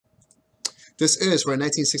This is for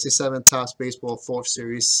 1967 Topps Baseball 4th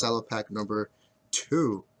Series Cello Pack number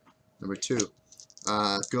 2. Good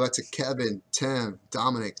luck to Kevin, Tim,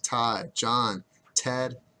 Dominic, Todd, John,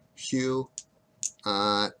 Ted, Hugh,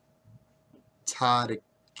 Todd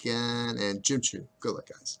again, and Jim Chu. Good luck,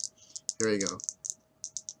 guys. Here we go.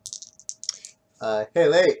 Hey,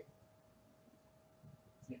 Late.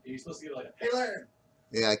 You're supposed to get like a, hey, Larry.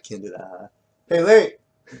 Yeah, I can't do that. Hey, Late.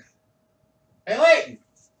 Hey, Late.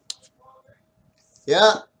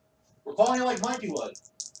 Yeah. We're calling you like Mikey would.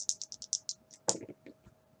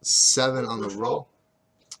 7 on the roll.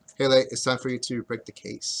 Hey, Late, it's time for you to break the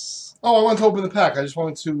case. Oh, I wanted to open the pack. I just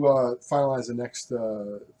wanted to finalize the next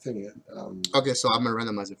thing. Okay, so I'm going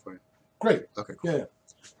to randomize it for you. Great. Okay, cool. Yeah.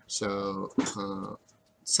 So,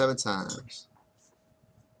 7 times.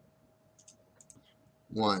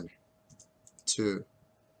 1, 2,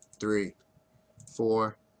 3,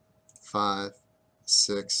 4, 5,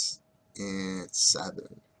 6, and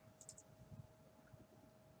 7.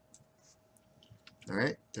 All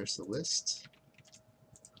right, there's the list.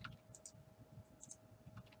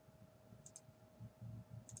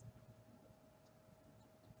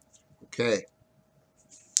 Okay.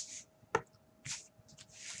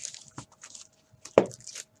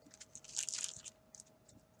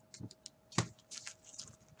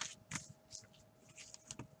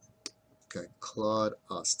 Okay, Claude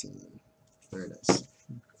Austin. Very nice.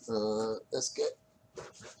 That's good.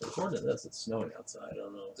 According to this, it's snowing outside. I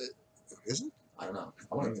don't know. Is it? I don't know.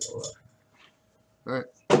 I want to go look. All right.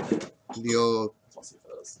 The old I'll see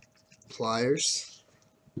if it is. pliers.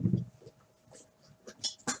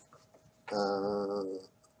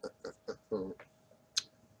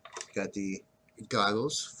 Got the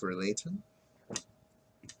goggles for Layton.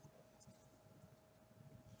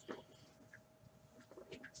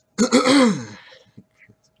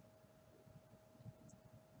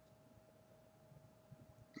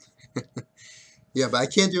 Yeah, but I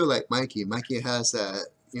can't do it like Mikey. Mikey has that,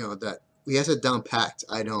 you know, that he has it down packed.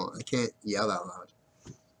 I don't. I can't yell out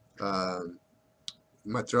loud.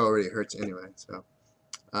 My throat already hurts anyway. So,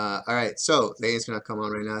 all right. So Layton's gonna come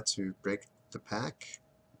on right now to break the pack.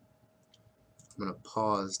 I'm gonna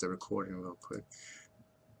pause the recording real quick.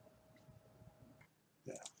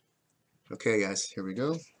 Yeah. Okay, guys. Here we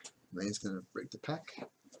go. Layton's gonna break the pack.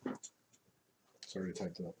 Sorry, I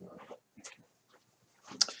typed it up now.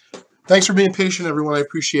 Thanks for being patient, everyone. I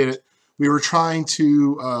appreciate it. We were trying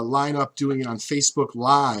to line up doing it on Facebook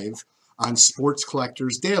Live on Sports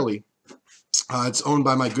Collectors Daily. It's owned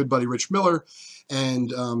by my good buddy Rich Miller,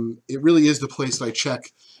 and it really is the place that I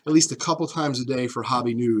check at least a couple times a day for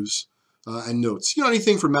hobby news and notes. You know,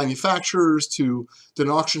 anything from manufacturers to an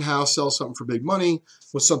auction house sells something for big money,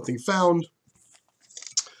 was something found,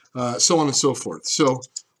 so on and so forth. So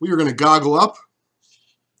we are going to goggle up.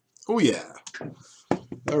 Oh, yeah.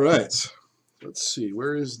 All right. Let's see.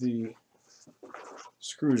 Where is the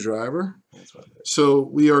screwdriver? So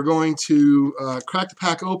we are going to crack the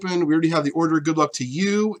pack open. We already have the order. Good luck to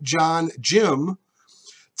you, John, Jim,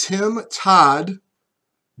 Tim, Todd,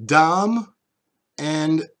 Dom,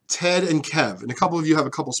 and Ted and Kev. And a couple of you have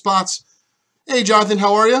a couple spots. Hey, Jonathan,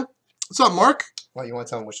 how are you? What's up, Mark? Well, you want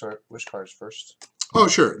to tell them which cards first? Oh,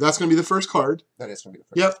 sure. That's going to be the first card. That is going to be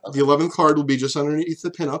the first. Yep. Okay. The 11th card will be just underneath the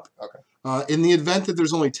pinup. Okay. In the event that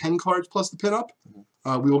there's only 10 cards plus the pinup,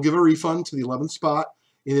 we will give a refund to the 11th spot.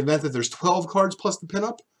 In the event that there's 12 cards plus the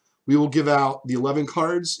pinup, we will give out the 11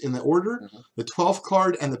 cards in the order. The 12th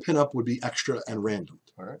card and the pinup would be extra and random.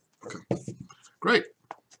 All right. Okay. Great.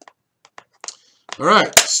 All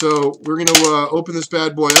right. So we're going to open this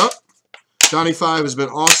bad boy up. Johnny 5 has been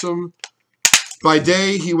awesome. By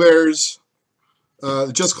day, he wears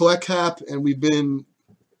the Just Collect cap, and we've been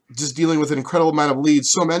just dealing with an incredible amount of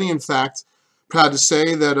leads. So many, in fact, proud to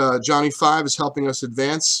say that Johnny 5 is helping us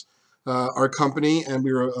advance our company, and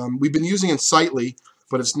we've been using it Sightly,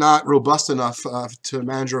 but it's not robust enough to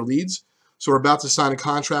manage our leads. So we're about to sign a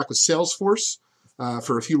contract with Salesforce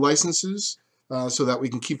for a few licenses so that we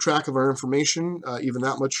can keep track of our information even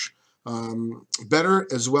that much better,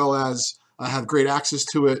 as well as have great access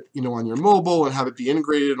to it, you know, on your mobile and have it be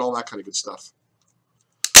integrated and all that kind of good stuff.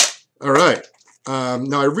 All right.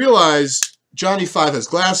 Now I realize Johnny 5 has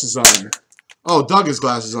glasses on. Oh, Doug has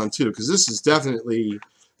glasses on too, because this is definitely,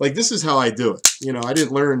 like, this is how I do it. You know, I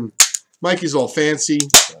didn't learn. Mikey's all fancy.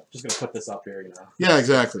 So, just gonna put this up here, you know. Yeah,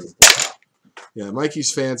 exactly. Yeah,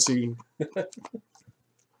 Mikey's fancy.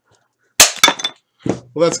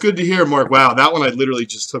 Well, that's good to hear, Mark. Wow, that one I literally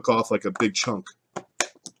just took off like a big chunk.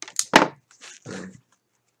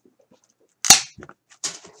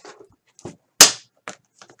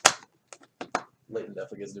 Leighton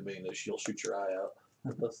definitely gets to being this. She'll shoot your eye out.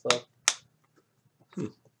 That stuff.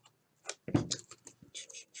 Dun,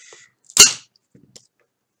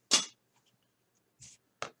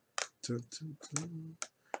 dun, dun.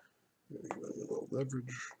 A little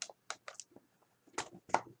leverage.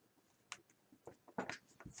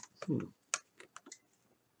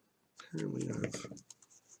 Apparently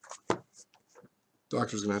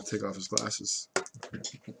Doctor's gonna have to take off his glasses.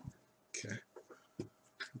 Okay.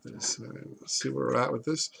 Let's see where we're at with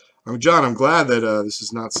this. John, I'm glad that this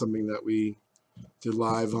is not something that we did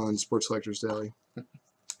live on Sports Collectors Daily.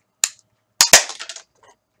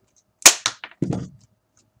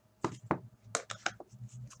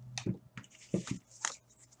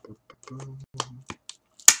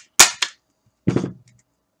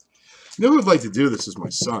 You know who would like to do this is my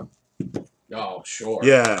son. Oh, sure.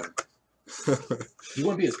 Yeah. He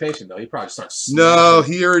wouldn't be as patient, though. He'd probably start No,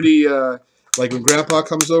 smashing. he already, like when Grandpa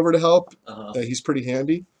comes over to help, Uh-huh. he's pretty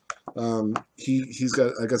handy. I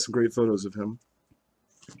got some great photos of him.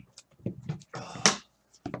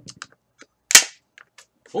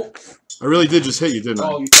 Oh. I really did just hit you, didn't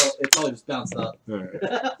I? Oh, it probably just bounced up. All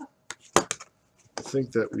right. I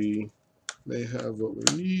think that we may have what we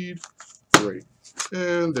need. Great.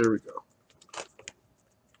 And there we go.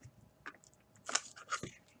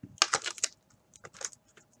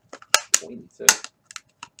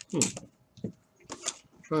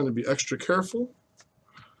 Trying to be extra careful,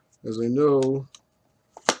 as I know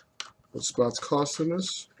what spot's costing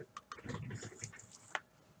us.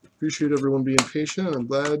 Appreciate everyone being patient, and I'm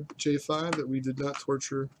glad, J5, that we did not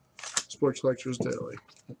torture Sports Collectors Daily.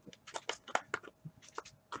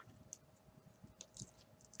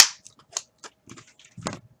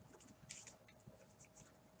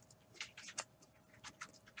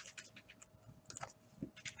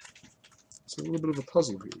 It's a little bit of a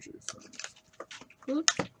puzzle here, J5. But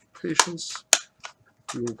patience,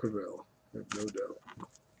 we will prevail. I have no doubt.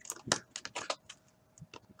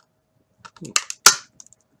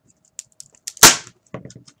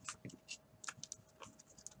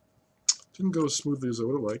 Didn't go as smoothly as I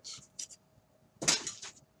would have liked.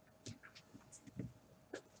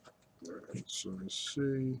 Alright, so let's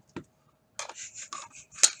see.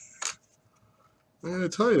 I gotta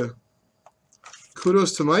tell you,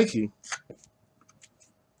 kudos to Mikey.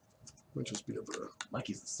 Might just be able to.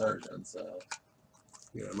 Mikey's the surgeon, so.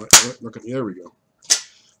 Yeah, I'm not gonna, there we go.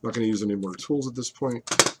 Not going to use any more tools at this point.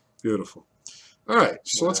 Beautiful. All right,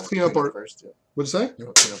 so let's clean up our. First, yeah. What'd you say? You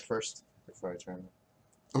want to clean up first before I turn it.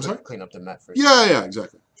 I'm sorry? Clean up the mat first. Yeah,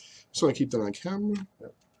 exactly. So I keep that on camera.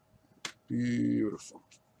 Yep. Beautiful.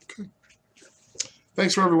 Okay.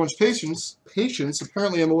 Thanks for everyone's patience.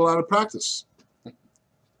 Apparently, I'm a little out of practice.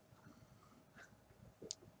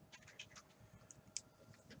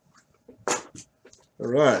 All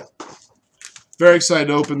right. Very excited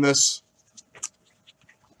to open this.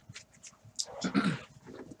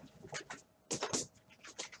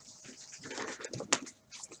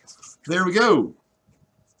 There we go.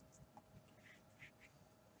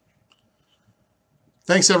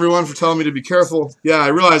 Thanks, everyone, for telling me to be careful. Yeah, I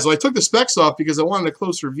realized I took the specs off because I wanted a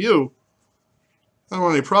closer view. I don't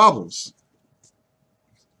want any problems.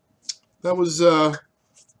 That was a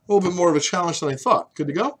little bit more of a challenge than I thought. Good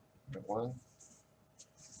to go? 1,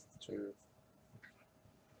 2.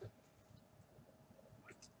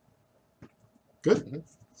 Good.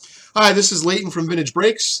 Hi, this is Leighton from Vintage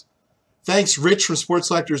Breaks. Thanks, Rich from Sports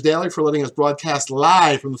Collectors Daily, for letting us broadcast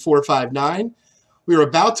live from the 459. We are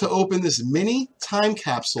about to open this mini time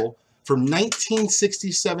capsule from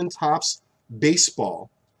 1967 Topps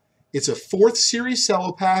Baseball. It's a 4th series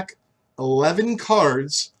cello pack, 11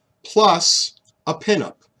 cards, plus a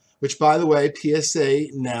pinup, which, by the way, PSA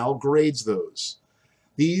now grades those.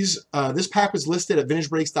 This pack was listed at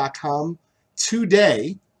VintageBreaks.com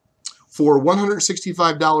today for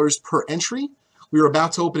 $165 per entry. We are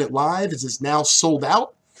about to open it live as it's now sold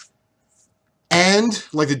out. And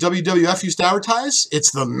like the WWF used to advertise,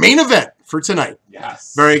 it's the main event for tonight.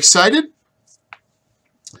 Yes. Very excited?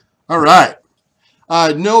 All right.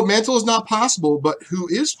 No, Mantle is not possible, but who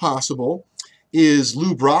is possible is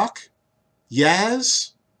Lou Brock,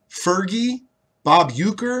 Yaz, Fergie, Bob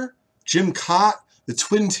Uecker, Jim Cott, the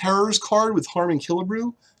Twin Terrors card with Harmon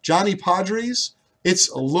Killebrew, Johnny Padres. It's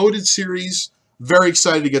a loaded series. Very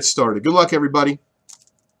excited to get started. Good luck, everybody.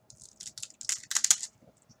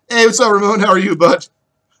 Hey, what's up, Ramon? How are you, bud?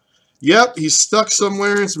 Yep, he's stuck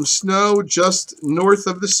somewhere in some snow just north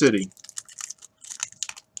of the city.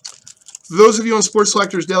 For those of you on Sports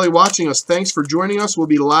Collectors Daily watching us, thanks for joining us. We'll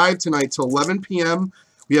be live tonight till 11 p.m.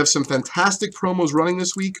 We have some fantastic promos running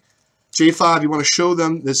this week. J5, you want to show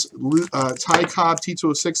them this Ty Cobb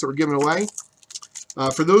T206 that we're giving away?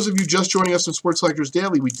 For those of you just joining us on Sports Collectors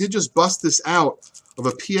Daily, we did just bust this out of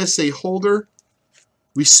a PSA holder.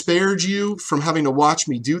 We spared you from having to watch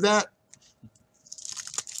me do that.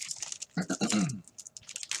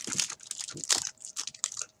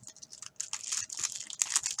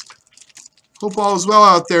 Hope all is well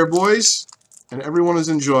out there, boys, and everyone is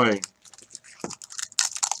enjoying.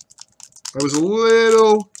 I was a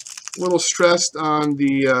little stressed on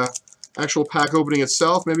the actual pack opening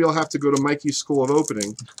itself. Maybe I'll have to go to Mikey's School of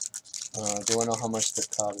Opening. Do you want to know how much the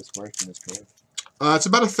card is worth in this grade? It's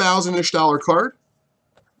about $1,000-ish card.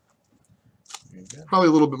 Probably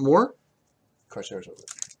a little bit more.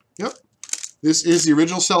 Yep. This is the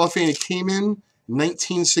original cellophane. It came in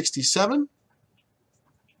 1967.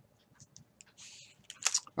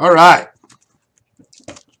 All right.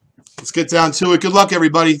 Let's get down to it. Good luck,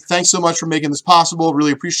 everybody. Thanks so much for making this possible.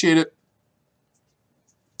 Really appreciate it.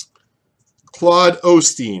 Claude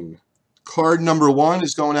Osteen. Card number 1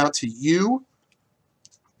 is going out to you.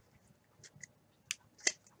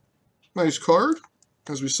 Nice card,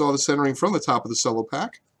 as we saw the centering from the top of the cello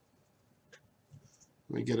pack.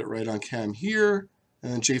 Let me get it right on cam here.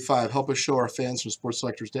 And then J5, help us show our fans from Sports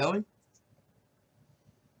Collectors Daily.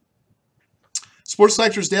 Sports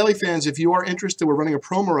Collectors Daily fans, if you are interested, we're running a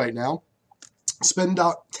promo right now. Spend $10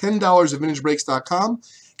 at vintagebreaks.com.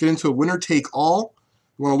 Get into a winner-take-all.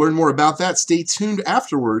 You want to learn more about that? Stay tuned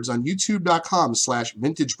afterwards on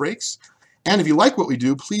youtube.com/vintagebreaks. And if you like what we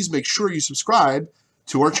do, please make sure you subscribe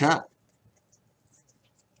to our channel.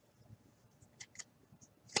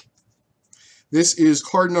 This is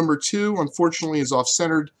card number 2. Unfortunately, is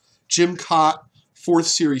off-centered. Jim Cott, 4th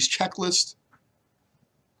Series checklist.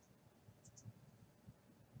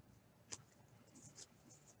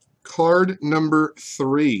 Card number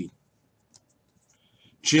 3.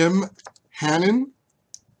 Jim Hannon.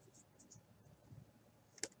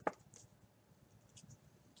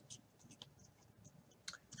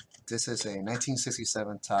 This is a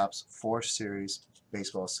 1967 Topps 4th Series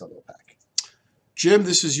baseball solo pack. Jim,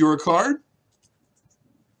 this is your card.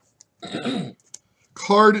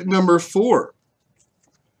 Card number 4.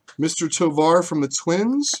 Mr. Tovar from the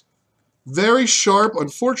Twins. Very sharp,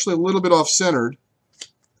 unfortunately a little bit off-centered.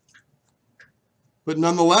 But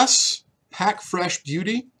nonetheless, pack fresh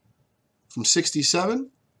beauty from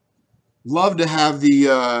 67. Love to have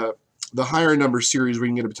the higher number series where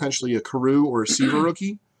you can get potentially a Carew or a Seaver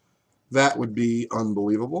rookie. That would be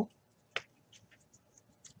unbelievable.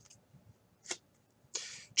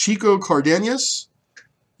 Chico Cardenas.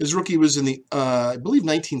 His rookie was in the, I believe,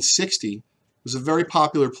 1960. Was a very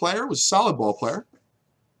popular player. Was a solid ball player.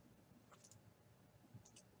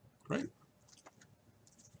 Great.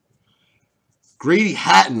 Grady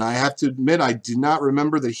Hatton. I have to admit, I did not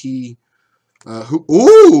remember that he.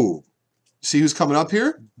 Ooh! See who's coming up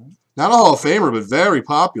here? Not a Hall of Famer, but very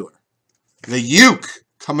popular. The Uke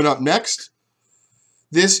coming up next.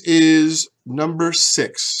 This is number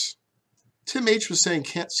 6. Tim H was saying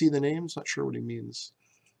can't see the names. Not sure what he means.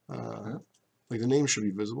 Like the name should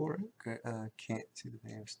be visible, right? Okay, can't see the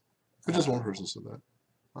names. But just one person said that.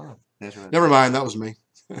 Oh, Never mind, that was me.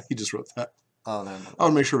 He just wrote that. Oh, no. I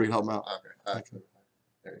want to make sure we can help him out. Okay.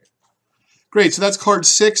 There you go. Great, so that's card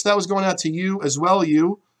 6. That was going out to you as well,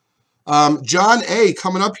 you. John A.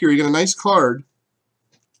 coming up here. You get a nice card.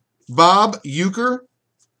 Bob Euchre.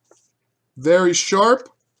 Very sharp.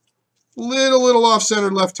 Little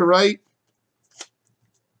off-centered left to right.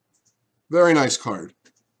 Very nice card.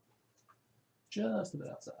 Just a bit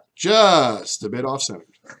outside. Just a bit off-centered.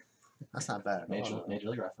 That's not bad. Major League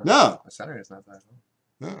reference. No. The center is not bad.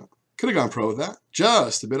 No. Could have gone pro with that.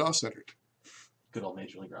 Just a bit off-centered. Good old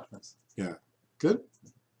Major League reference. Yeah. Good?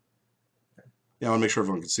 Yeah, I want to make sure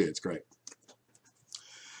everyone can see it. It's great.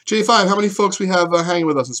 J5, how many folks we have hanging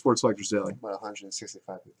with us in Sports Collectors Daily? About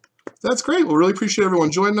 165 people. That's great. We'll really appreciate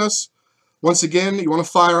everyone joining us. Once again, you want to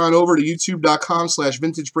fire on over to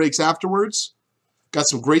youtube.com/vintagebreaks afterwards. Got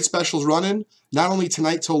some great specials running. Not only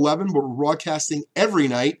tonight till 11, but we're broadcasting every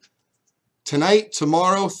night. Tonight,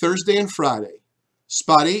 tomorrow, Thursday, and Friday.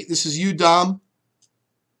 Spot 8, this is you, Dom.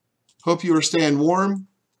 Hope you are staying warm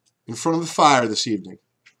in front of the fire this evening.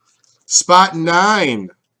 Spot 9,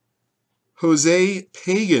 Jose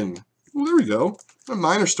Pagan. Well, there we go. A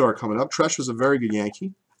minor star coming up. Tresh was a very good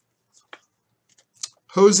Yankee.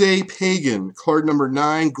 Jose Pagan, card number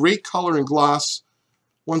 9. Great color and gloss.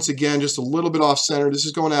 Once again, just a little bit off-center. This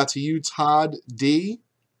is going out to you, Todd D.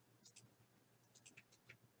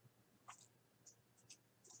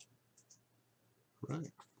 Right.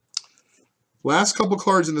 Last couple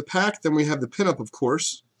cards in the pack. Then we have the pinup, of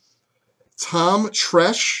course. Tom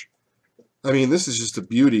Tresh. I mean, this is just a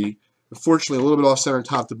beauty. Unfortunately, a little bit off center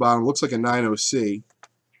top to bottom. Looks like a 9-0C.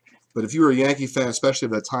 But if you were a Yankee fan, especially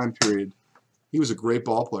of that time period, he was a great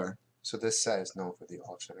ball player. So this set is known for the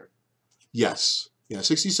off center. Yes. Yeah,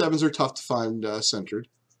 67s are tough to find centered.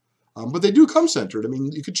 But they do come centered. I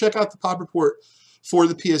mean, you could check out the pop report for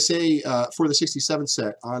the PSA, for the 67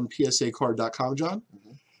 set on psacard.com, John.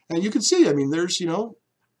 Mm-hmm. And you can see, I mean, there's, you know,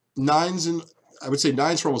 9s, and I would say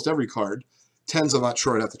 9s for almost every card. 10s, I'm not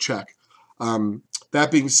sure. I'd have to check.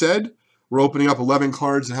 That being said, we're opening up 11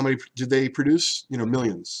 cards, and how many did they produce? You know,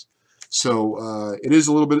 millions. So it is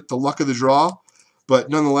a little bit the luck of the draw, but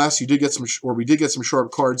nonetheless, you did get some, or we did get some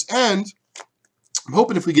sharp cards, and I'm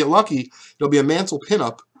hoping if we get lucky, it'll be a mantle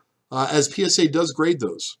pinup, as PSA does grade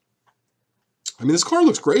those. I mean, this card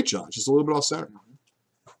looks great, John. Just a little bit off center.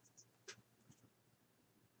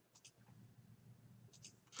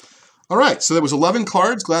 All right, so that was 11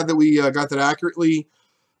 cards. Glad that we got that accurately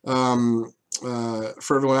for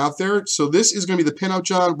everyone out there. So this is going to be the pinup,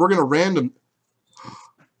 John. We're going to random.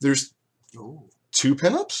 There's 2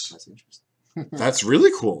 pinups? That's interesting. That's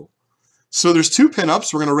really cool. So there's 2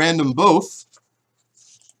 pinups. We're going to random both.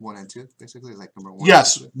 1 and 2, basically, like number 1.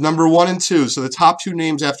 Yes, number 1 and 2. So the top 2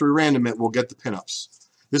 names after we random it will get the pinups.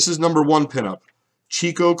 This is number 1 pinup.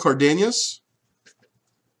 Chico Cardenas.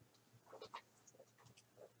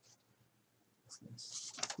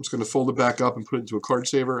 I'm just going to fold it back up and put it into a card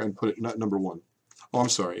saver and put it not number 1. Oh, I'm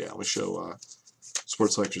sorry. Yeah, I'm going to show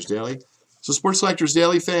Sports Selectors Daily. So Sports Selectors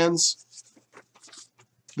Daily fans,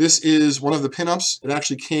 this is one of the pinups. It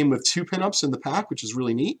actually came with 2 pinups in the pack, which is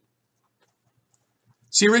really neat.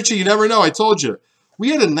 See, Richie, you never know. I told you. We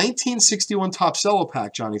had a 1961 top Cello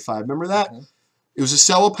pack, Johnny 5. Remember that? Mm-hmm. It was a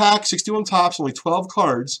Cello pack, 61 tops, only 12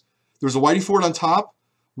 cards. There was a Whitey Ford on top.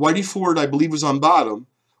 Whitey Ford, I believe, was on bottom.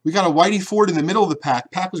 We got a Whitey Ford in the middle of the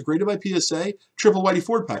pack. Pack was graded by PSA. Triple Whitey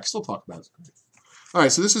Ford pack. Still talk about it. All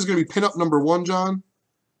right, so this is going to be pinup number 1, John.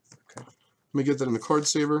 Okay. Let me get that in the card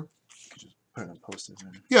saver. Just put it on Post-it.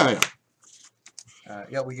 Yeah.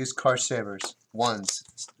 Yeah, we use card savers. Ones.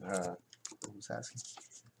 Who's asking?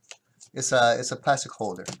 It's a plastic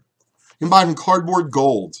holder. You can buy them cardboard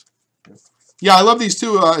gold. Yeah, I love these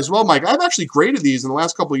too as well, Mike. I've actually graded these in the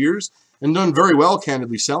last couple of years and done very well,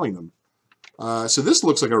 candidly, selling them. So this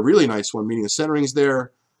looks like a really nice one, meaning the centering's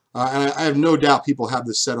there. And I have no doubt people have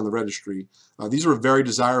this set on the registry. These were very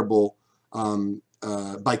desirable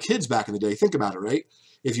by kids back in the day. Think about it, right?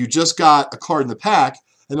 If you just got a card in the pack,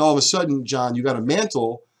 and all of a sudden, John, you got a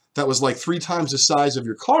mantle that was like 3 times the size of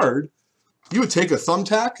your card, you would take a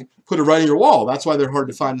thumbtack, put it right in your wall. That's why they're hard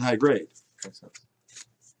to find in high grade.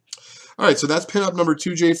 All right, so that's pinup number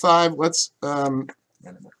 2, J5. Let's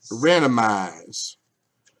randomize.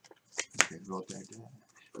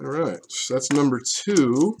 All right, so that's number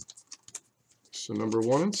 2. So number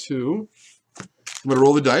 1 and 2. I'm going to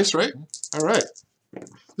roll the dice, right? All right.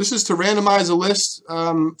 This is to randomize a list,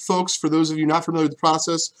 folks. For those of you not familiar with the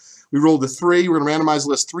process, we rolled a 3. We're going to randomize the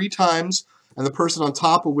list 3 times, and the person on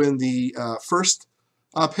top will win the first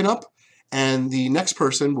pinup, and the next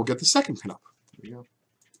person will get the second pinup. There you go.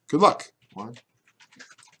 Good luck. 1,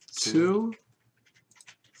 2,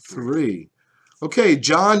 3. Okay,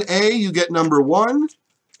 John A., you get number 1,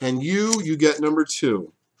 and you get number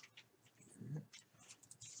 2.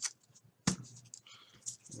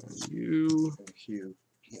 And you, Hugh,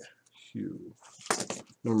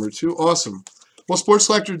 number 2. Awesome. Well, Sports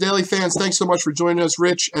Selector Daily fans, thanks so much for joining us.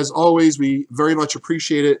 Rich, as always, we very much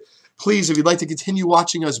appreciate it. Please, if you'd like to continue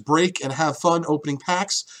watching us break and have fun opening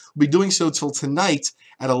packs, we'll be doing so till tonight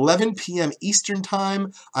at 11 p.m. Eastern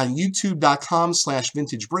Time on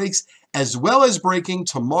youtube.com/vintagebreaks, as well as breaking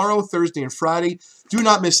tomorrow, Thursday, and Friday. Do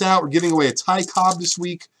not miss out. We're giving away a Ty Cobb this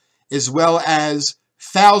week, as well as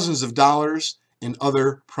thousands of dollars in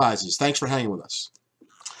other prizes. Thanks for hanging with us.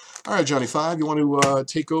 All right, Johnny 5, you want to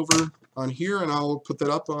take over on here, and I'll put that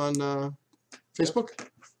up on Facebook?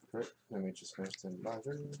 Right. Let me just finish the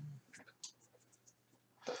browser.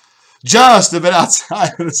 Just a bit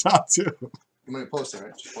outside of the top 2. You want to post it,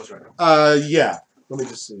 right? Just post it right now. Yeah. Let me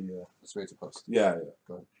just see. Let's wait to post. Yeah.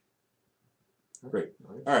 Go ahead. Great.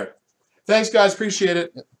 All right. Thanks, guys. Appreciate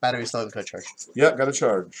it. Yep. Battery's low. Got to charge. Yep. Got to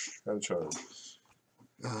charge.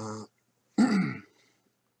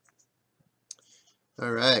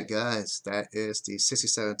 All right, guys. That is the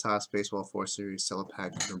 67 Topps Baseball 4 Series Cello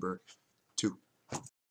Pack number